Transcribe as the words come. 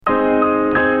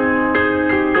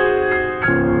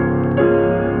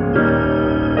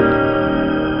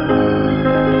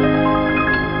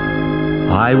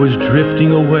I was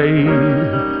drifting away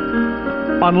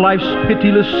on life's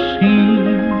pitiless sea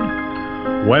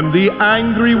when the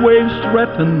angry waves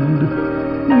threatened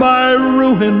my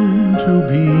ruin to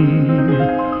be.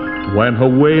 When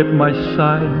away at my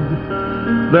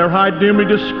side there I dimly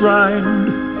descried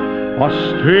a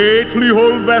stately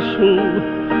old vessel,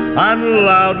 and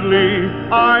loudly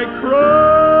I cried,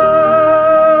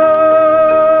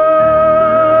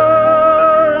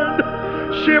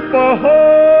 "Ship ahoy!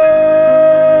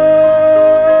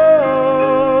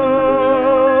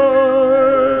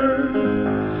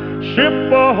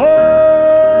 Ship ahoy!"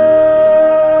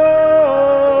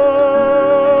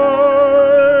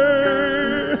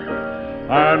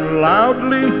 And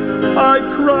loudly I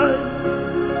cried,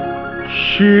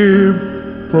 "Ship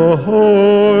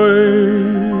ahoy!"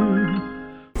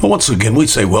 Well, once again, we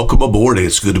say welcome aboard.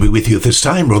 It's good to be with you at this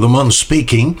time. Brother Munn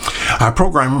speaking. Our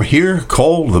program here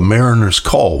called The Mariner's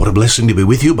Call. What a blessing to be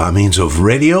with you by means of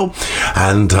radio.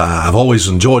 And I've always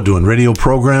enjoyed doing radio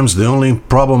programs. The only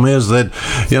problem is that,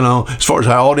 as far as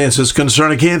our audience is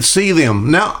concerned, I can't see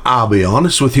them. Now, I'll be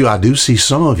honest with you, I do see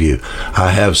some of you. I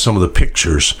have some of the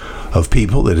pictures of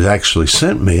people that have actually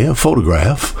sent me a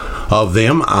photograph of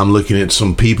them. I'm looking at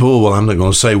some people. Well, I'm not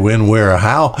going to say when, where, or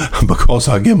how because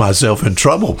I'll get myself in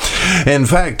trouble. In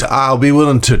fact, I'll be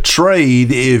willing to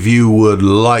trade if you would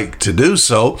like to do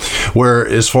so, where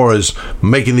as far as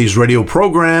making these radio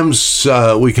programs,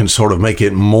 we can sort of make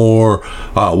it more,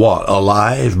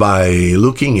 alive by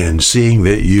looking and seeing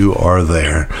that you are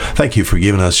there. Thank you for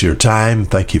giving us your time.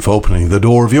 Thank you for opening the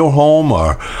door of your home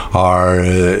or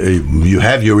you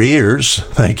have your ears.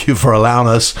 Thank you for allowing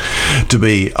us to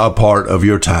be a part of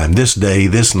your time this day,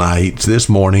 this night, this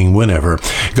morning, whenever.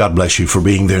 God bless you for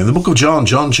being there. In the book of John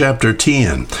chapter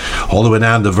 10, all the way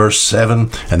down to verse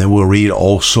 7, and then we'll read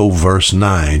also verse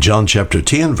 9. John chapter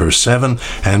 10, verse 7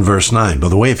 and verse 9. By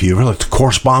the way, if you ever like to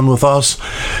correspond with us,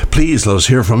 please let us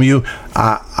hear from you.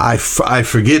 I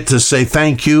forget to say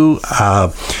thank you.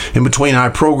 In between our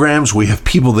programs, we have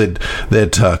people that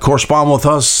correspond with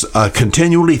us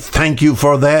continually. Thank you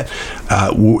for that.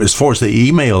 As far as the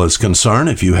email is concerned,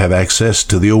 if you have access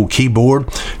to the old keyboard,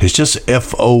 it's just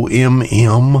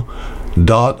FOMM.org.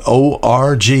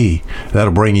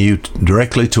 That'll bring you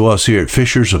directly to us here at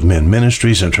Fishers of Men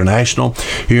Ministries International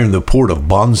here in the port of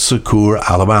Bon Secour,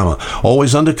 Alabama.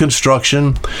 Always under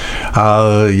construction.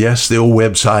 Yes, the old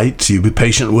website. You be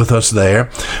patient with us there.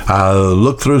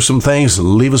 Look through some things.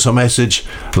 Leave us a message.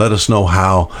 Let us know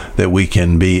how that we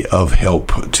can be of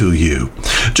help to you.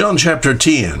 John chapter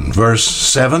 10, verse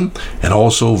 7 and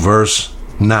also verse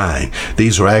 9.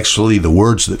 These are actually the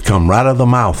words that come right out of the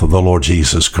mouth of the Lord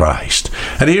Jesus Christ.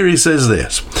 And here he says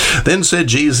this. Then said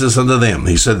Jesus unto them,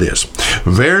 he said this,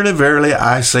 Verily, verily,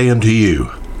 I say unto you,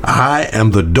 I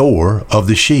am the door of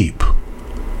the sheep.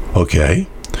 Okay.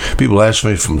 People ask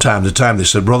me from time to time, they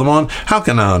said, Brother Mon, how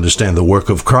can I understand the work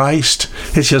of Christ?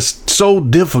 It's just so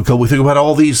difficult. We think about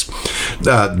all these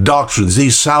doctrines,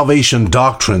 these salvation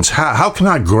doctrines. How can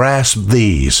I grasp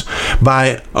these?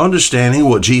 By understanding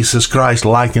what Jesus Christ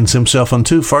likens himself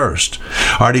unto first.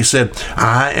 Already said,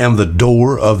 I am the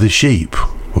door of the sheep.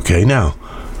 Okay, now,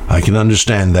 I can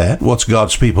understand that. What's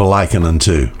God's people likened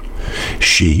unto?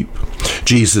 Sheep.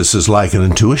 Jesus is likened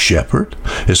unto a shepherd.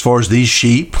 As far as these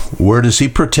sheep, where does he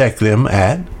protect them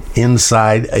at?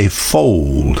 Inside a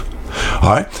fold.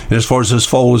 All right. And as far as this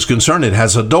fold is concerned, it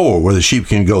has a door where the sheep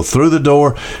can go through the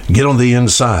door, get on the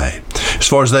inside. As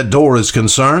far as that door is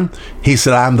concerned, he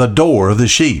said, I'm the door of the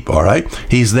sheep. All right.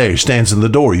 He's there. He stands in the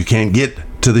door. You can't get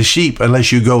to the sheep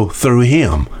unless you go through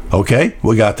him. Okay.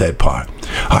 We got that part.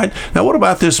 All right. Now, what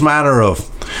about this matter of,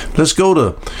 let's go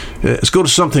to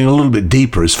something a little bit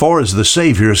deeper. As far as the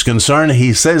Savior is concerned,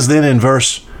 he says then in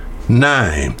verse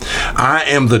 9, I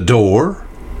am the door.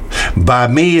 By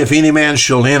me, if any man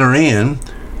shall enter in,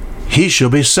 he shall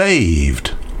be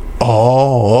saved.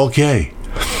 Oh, okay.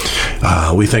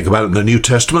 We think about it in the New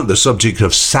Testament, the subject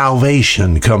of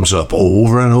salvation comes up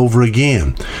over and over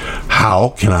again. How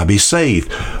can I be saved?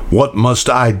 What must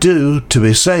I do to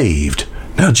be saved?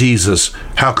 Now, Jesus,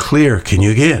 how clear can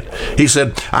you get? He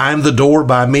said, I am the door.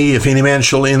 By me, if any man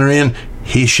shall enter in,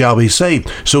 he shall be saved.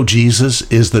 So Jesus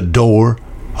is the door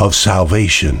of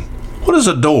salvation. What is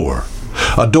a door?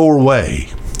 A doorway.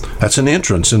 That's an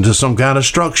entrance into some kind of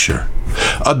structure.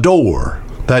 A door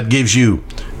that gives you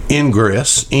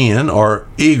ingress in or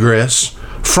egress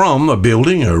from a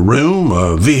building, a room,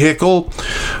 a vehicle.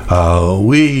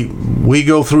 We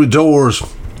go through doors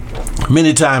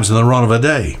many times in the run of a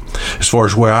day. As far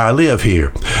as where I live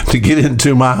here, to get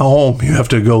into my home, you have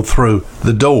to go through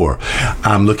the door.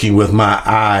 I'm looking with my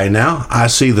eye now. I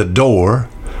see the door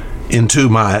into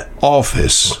my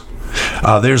office.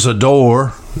 There's a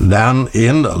door down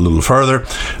in a little further,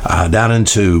 down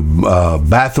into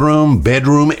bathroom,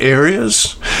 bedroom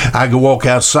areas. I can walk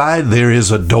outside. There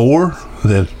is a door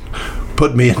that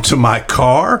put me into my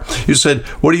car. You said,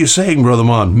 what are you saying, Brother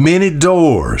Mon? Many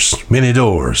doors, many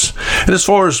doors. And as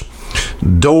far as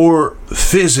door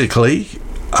physically,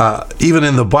 even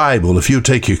in the Bible, if you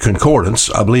take your concordance,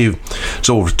 I believe it's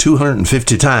over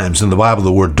 250 times in the Bible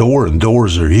the word door and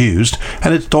doors are used,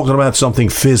 and it's talking about something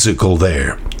physical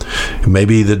there.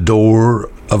 Maybe the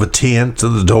door of a tent,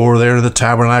 the door there in the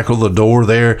tabernacle, the door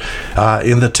there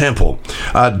in the temple.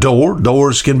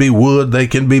 Doors can be wood, they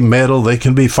can be metal, they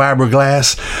can be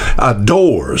fiberglass.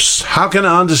 Doors. How can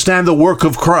I understand the work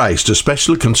of Christ,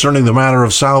 especially concerning the matter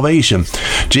of salvation?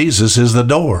 Jesus is the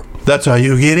door. That's how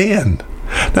you get in.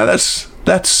 Now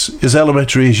that's as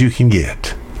elementary as you can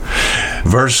get.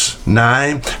 Verse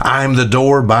 9, I am the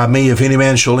door. By me, if any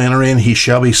man shall enter in, he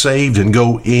shall be saved and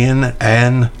go in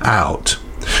and out.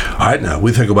 All right, now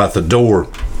we think about the door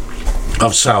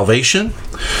of salvation.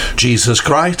 Jesus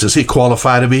Christ, is he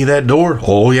qualified to be that door?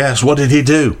 Oh, yes. What did he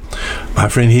do? My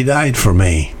friend, he died for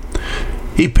me.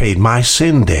 He paid my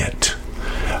sin debt.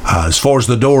 As far as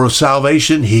the door of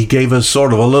salvation, he gave us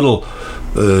sort of a little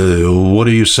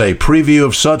preview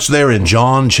of such there in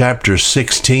John chapter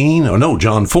 16,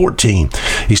 John 14.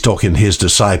 He's talking to his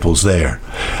disciples there,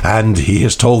 and he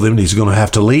has told them he's going to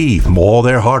have to leave. All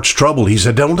their hearts troubled. He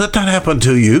said, don't let that happen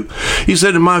to you. He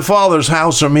said, in my Father's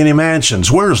house are many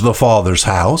mansions. Where's the Father's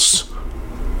house?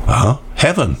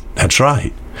 Heaven. That's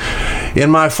right. In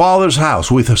my Father's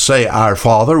house, we say, our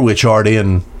Father which art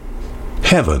in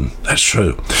heaven. That's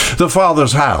true. The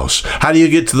Father's house. How do you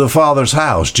get to the Father's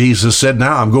house? Jesus said,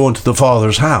 now I'm going to the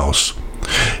Father's house.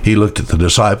 He looked at the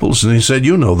disciples and he said,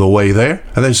 you know the way there.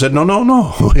 And they said, no,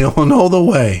 we don't know the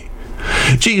way.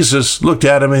 Jesus looked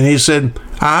at him and he said,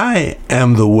 I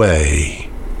am the way.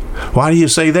 Why do you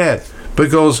say that?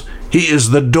 Because he is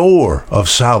the door of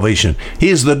salvation. He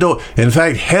is the door. In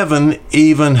fact, heaven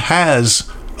even has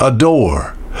a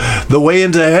door. The way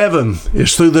into heaven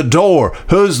is through the door.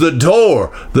 Who's the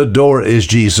door? The door is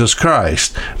Jesus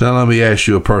Christ. Now let me ask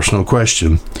you a personal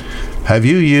question. Have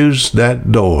you used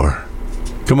that door?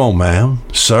 Come on, ma'am,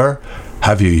 sir.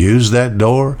 Have you used that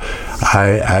door?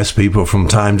 I ask people from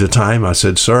time to time, I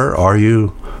said, sir, are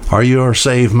you a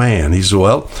saved man? He said,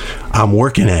 well, I'm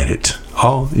working at it.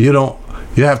 Oh,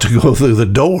 you have to go through the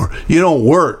door. You don't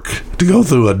work to go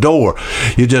through a door.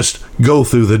 You just go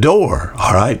through the door,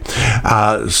 all right?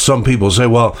 Some people say,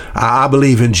 well, I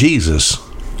believe in Jesus.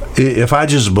 If I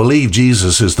just believe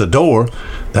Jesus is the door,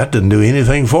 that doesn't do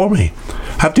anything for me.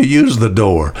 I have to use the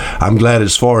door. I'm glad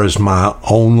as far as my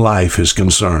own life is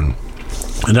concerned.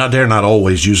 And I dare not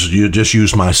always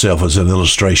use myself as an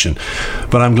illustration.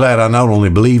 But I'm glad I not only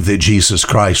believed that Jesus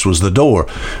Christ was the door,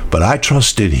 but I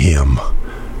trusted him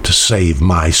to save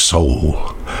my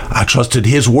soul. I trusted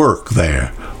his work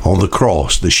there on the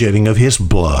cross, the shedding of his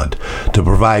blood to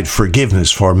provide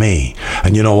forgiveness for me.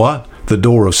 And you know what? The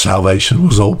door of salvation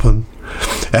was open.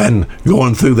 And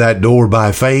going through that door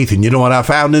by faith, and you know what I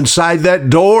found inside that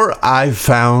door? I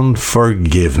found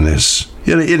forgiveness.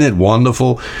 Isn't it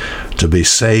wonderful to be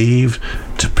saved,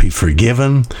 to be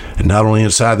forgiven? And not only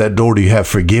inside that door do you have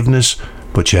forgiveness,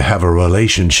 but you have a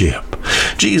relationship.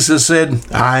 Jesus said,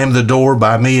 I am the door.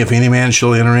 By me, if any man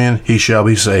shall enter in, he shall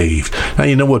be saved. Now,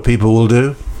 you know what people will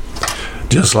do?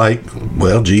 Just like,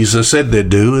 Jesus said they'd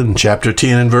do in chapter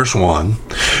 10 and verse 1.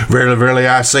 Verily, verily,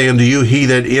 I say unto you, he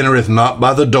that entereth not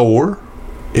by the door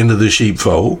into the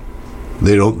sheepfold,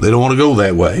 they don't want to go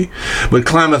that way, but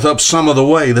climbeth up some of the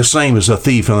way, the same as a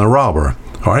thief and a robber.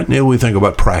 All right, now we think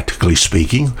about practically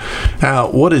speaking. Now,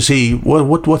 what's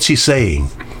he saying?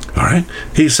 All right,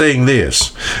 he's saying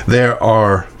this. There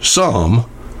are some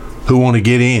who want to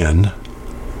get in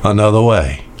another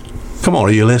way. Come on,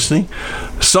 are you listening?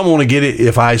 Some want to get it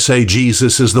if I say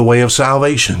Jesus is the way of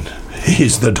salvation.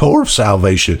 He's the door of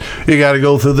salvation. You got to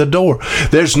go through the door.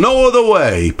 There's no other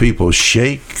way. People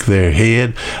shake their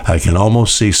head. I can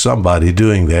almost see somebody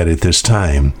doing that at this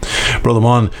time. Brother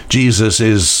Mon, Jesus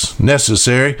is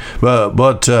necessary,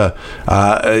 but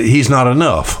he's not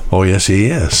enough. Oh, yes, he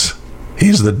is.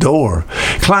 He's the door.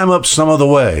 Climb up some other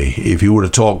way. If you were to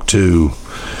talk to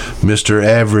Mr.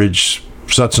 Average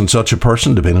such and such a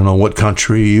person, depending on what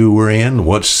country you were in,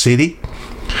 what city,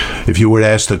 if you were to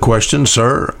ask the question,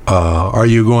 sir, are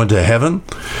you going to heaven?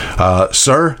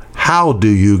 Sir, how do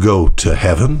you go to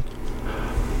heaven?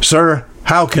 Sir,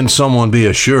 how can someone be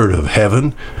assured of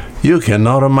heaven? You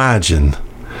cannot imagine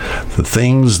the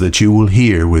things that you will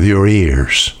hear with your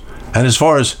ears. And as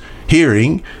far as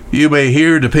hearing, you may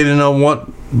hear, depending on what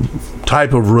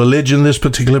type of religion this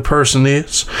particular person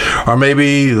is, or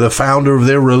maybe the founder of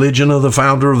their religion or the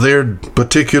founder of their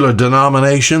particular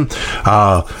denomination.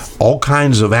 All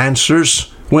kinds of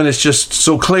answers when it's just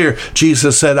so clear.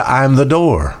 Jesus said, I'm the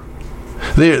door.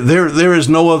 There is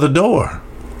no other door.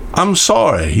 I'm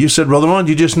sorry. You said, Brother Ron,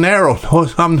 you just narrowed.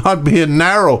 Oh, I'm not being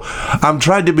narrow. I'm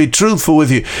trying to be truthful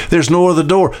with you. There's no other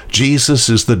door. Jesus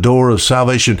is the door of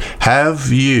salvation.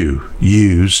 Have you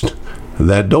used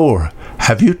that door?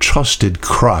 Have you trusted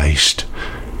Christ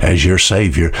as your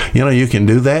Savior? You know, you can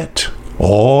do that.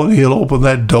 Oh, He'll open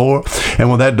that door. And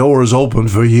when that door is open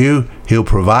for you, He'll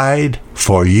provide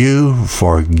for you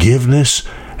forgiveness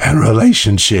and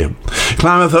relationship.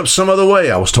 Climbeth up some other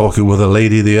way. I was talking with a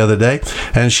lady the other day,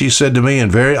 and she said to me,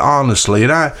 and very honestly,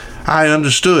 and I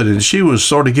understood, and she was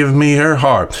sort of giving me her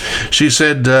heart. She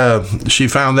said she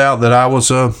found out that I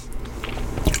was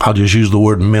I'll just use the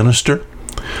word minister.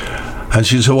 And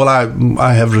she said, well,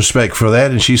 I have respect for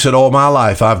that. And she said, all my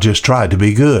life, I've just tried to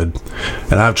be good.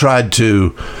 And I've tried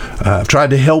to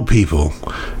help people.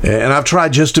 And I've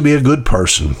tried just to be a good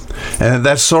person. And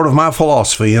that's sort of my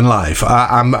philosophy in life.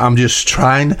 I'm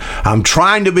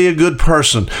trying to be a good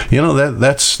person. You know,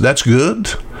 that's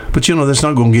good. But, you know, that's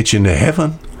not going to get you into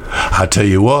heaven. I tell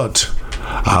you what.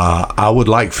 I would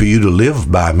like for you to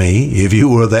live by me. If you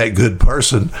were that good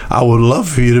person, I would love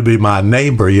for you to be my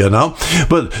neighbor, you know.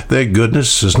 But that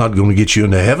goodness is not going to get you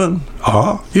into heaven.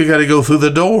 You got to go through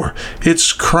the door.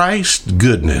 It's Christ's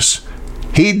goodness.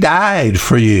 He died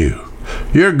for you.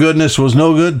 Your goodness was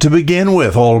no good to begin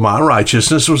with. All my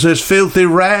righteousness was as filthy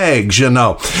rags, you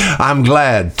know. I'm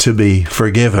glad to be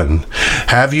forgiven.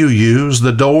 Have you used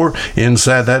the door?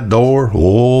 Inside that door,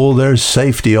 oh, there's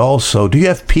safety also. Do you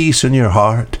have peace in your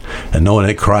heart and knowing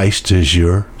that Christ is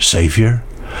your Savior?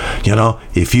 You know,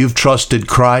 if you've trusted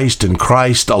Christ and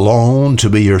Christ alone to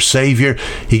be your Savior,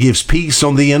 He gives peace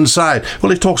on the inside.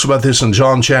 Well, He talks about this in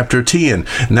John chapter 10.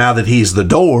 Now that He's the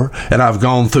door, and I've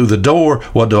gone through the door,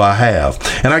 what do I have?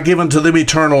 And I give unto them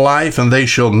eternal life, and they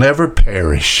shall never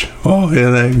perish. Oh,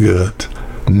 isn't that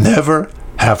good? Never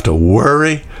have to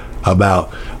worry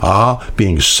about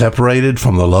being separated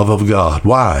from the love of God.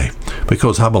 Why?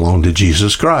 Because I belong to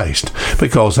Jesus Christ.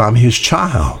 Because I'm His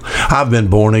child. I've been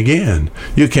born again.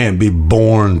 You can't be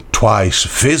born twice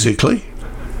physically.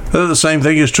 The same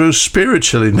thing is true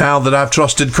spiritually. Now that I've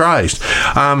trusted Christ,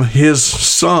 I'm His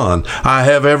son. I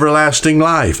have everlasting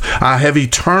life. I have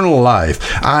eternal life.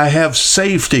 I have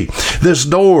safety. This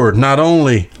door not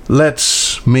only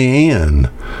lets me in,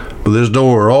 but this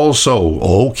door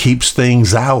also, keeps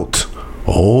things out.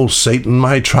 Satan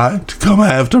might try to come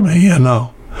after me, you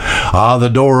know. The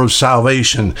door of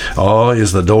salvation,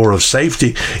 is the door of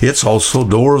safety. It's also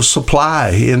door of supply.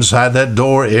 Inside that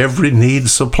door, every need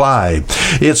supplied.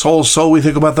 It's also, we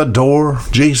think about the door,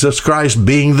 Jesus Christ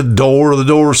being the door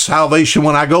of salvation.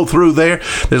 When I go through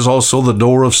there's also the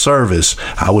door of service.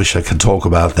 I wish I could talk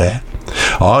about that.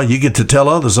 You get to tell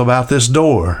others about this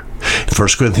door. 1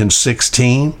 Corinthians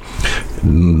 16,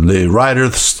 the writer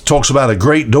talks about a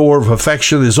great door of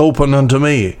affection is open unto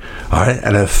me. All right,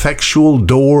 an effectual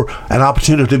door, an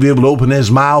opportunity to be able to open his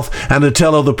mouth and to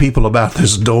tell other people about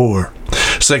this door.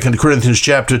 2 Corinthians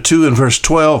chapter 2 and verse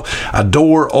 12, a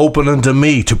door open unto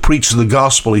me to preach the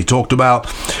gospel. He talked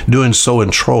about doing so in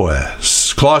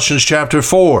Troas. Colossians chapter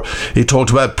 4, he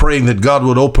talked about praying that God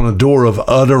would open a door of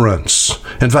utterance.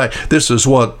 In fact, this is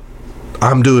what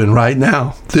I'm doing right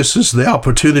now. This is the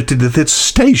opportunity that this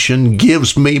station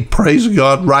gives me, praise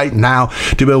God, right now,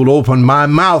 to be able to open my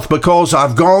mouth because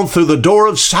I've gone through the door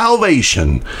of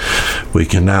salvation. We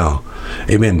can now,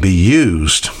 amen, be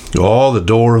used. The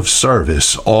door of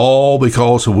service, all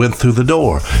because we went through the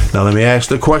door. Now let me ask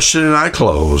the question and I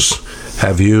close.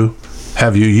 Have you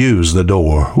used the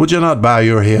door? Would you not bow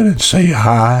your head and say,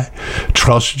 I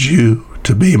trust you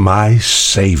to be my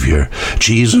Savior.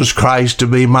 Jesus Christ to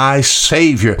be my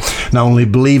Savior. Not only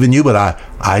believe in you, but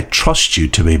I trust you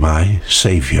to be my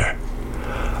Savior.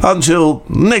 Until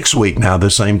next week now,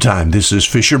 the same time, this is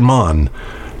Fisher Munn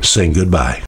saying goodbye.